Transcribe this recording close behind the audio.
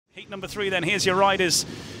Heat number 3 then, here's your riders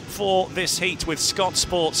for this heat with Scott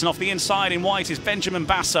Sports, and off the inside in white is Benjamin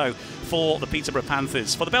Basso for the Peterborough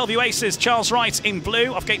Panthers. For the Bellevue Aces, Charles Wright in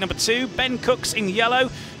blue off gate number 2, Ben Cooks in yellow,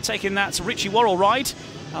 taking that Richie Worrell ride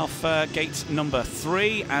off gate number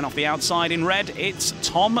 3, and off the outside in red it's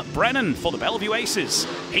Tom Brennan for the Bellevue Aces.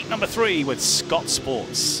 Heat number 3 with Scott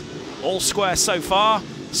Sports. All square so far,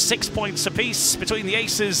 6 points apiece between the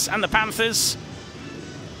Aces and the Panthers.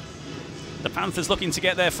 The Panthers looking to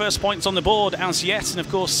get their first points on the board as yet, and of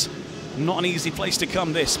course not an easy place to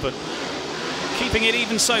come this, but keeping it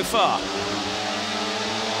even so far.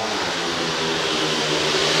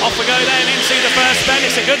 Off we go then into the first bend.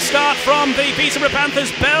 It's a good start from the Peterborough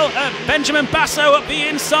Panthers. Benjamin Basso up the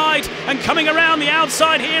inside, and coming around the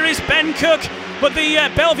outside here is Ben Cook. But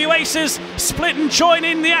the Bellevue Aces split and join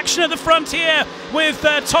in the action at the front here with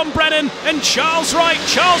Tom Brennan and Charles Wright.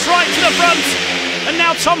 Charles Wright to the front, and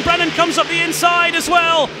now Tom Brennan comes up the inside as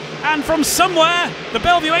well. And from somewhere, the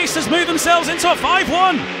Bellevue Aces move themselves into a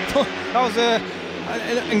 5-1. That was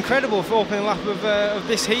an incredible opening lap of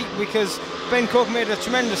this heat, because Ben Cook made a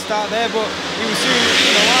tremendous start there, but he was soon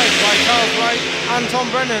eaten alive by Charles Wright and Tom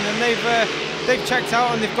Brennan, and they've checked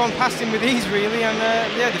out and they've gone past him with ease really, and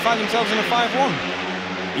yeah, they find themselves in a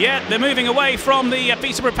 5-1. Yeah, they're moving away from the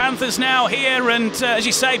Peterborough Panthers now here, and as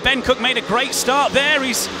you say, Ben Cook made a great start there.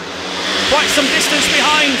 He's quite some distance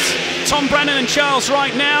behind Tom Brennan and Charles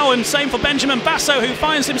Wright now, and same for Benjamin Basso, who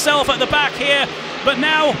finds himself at the back here. But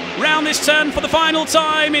now, round this turn for the final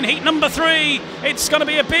time in heat number 3, it's going to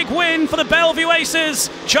be a big win for the Bellevue Aces.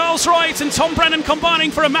 Charles Wright and Tom Brennan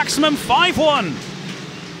combining for a maximum 5-1.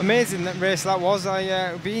 Amazing that race that was.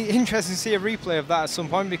 It would be interesting to see a replay of that at some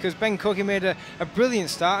point, because Ben Cook made a brilliant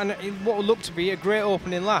start and what looked to be a great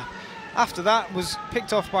opening lap. After that was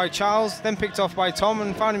picked off by Charles, then picked off by Tom,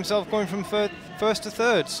 and found himself going from first to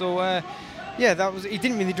third. So yeah, he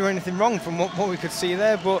didn't really do anything wrong from what we could see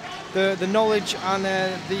there, but the knowledge and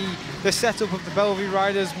the setup of the Bellevue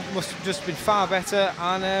riders must have just been far better,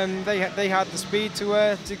 and they had the speed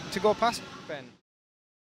to go past Ben.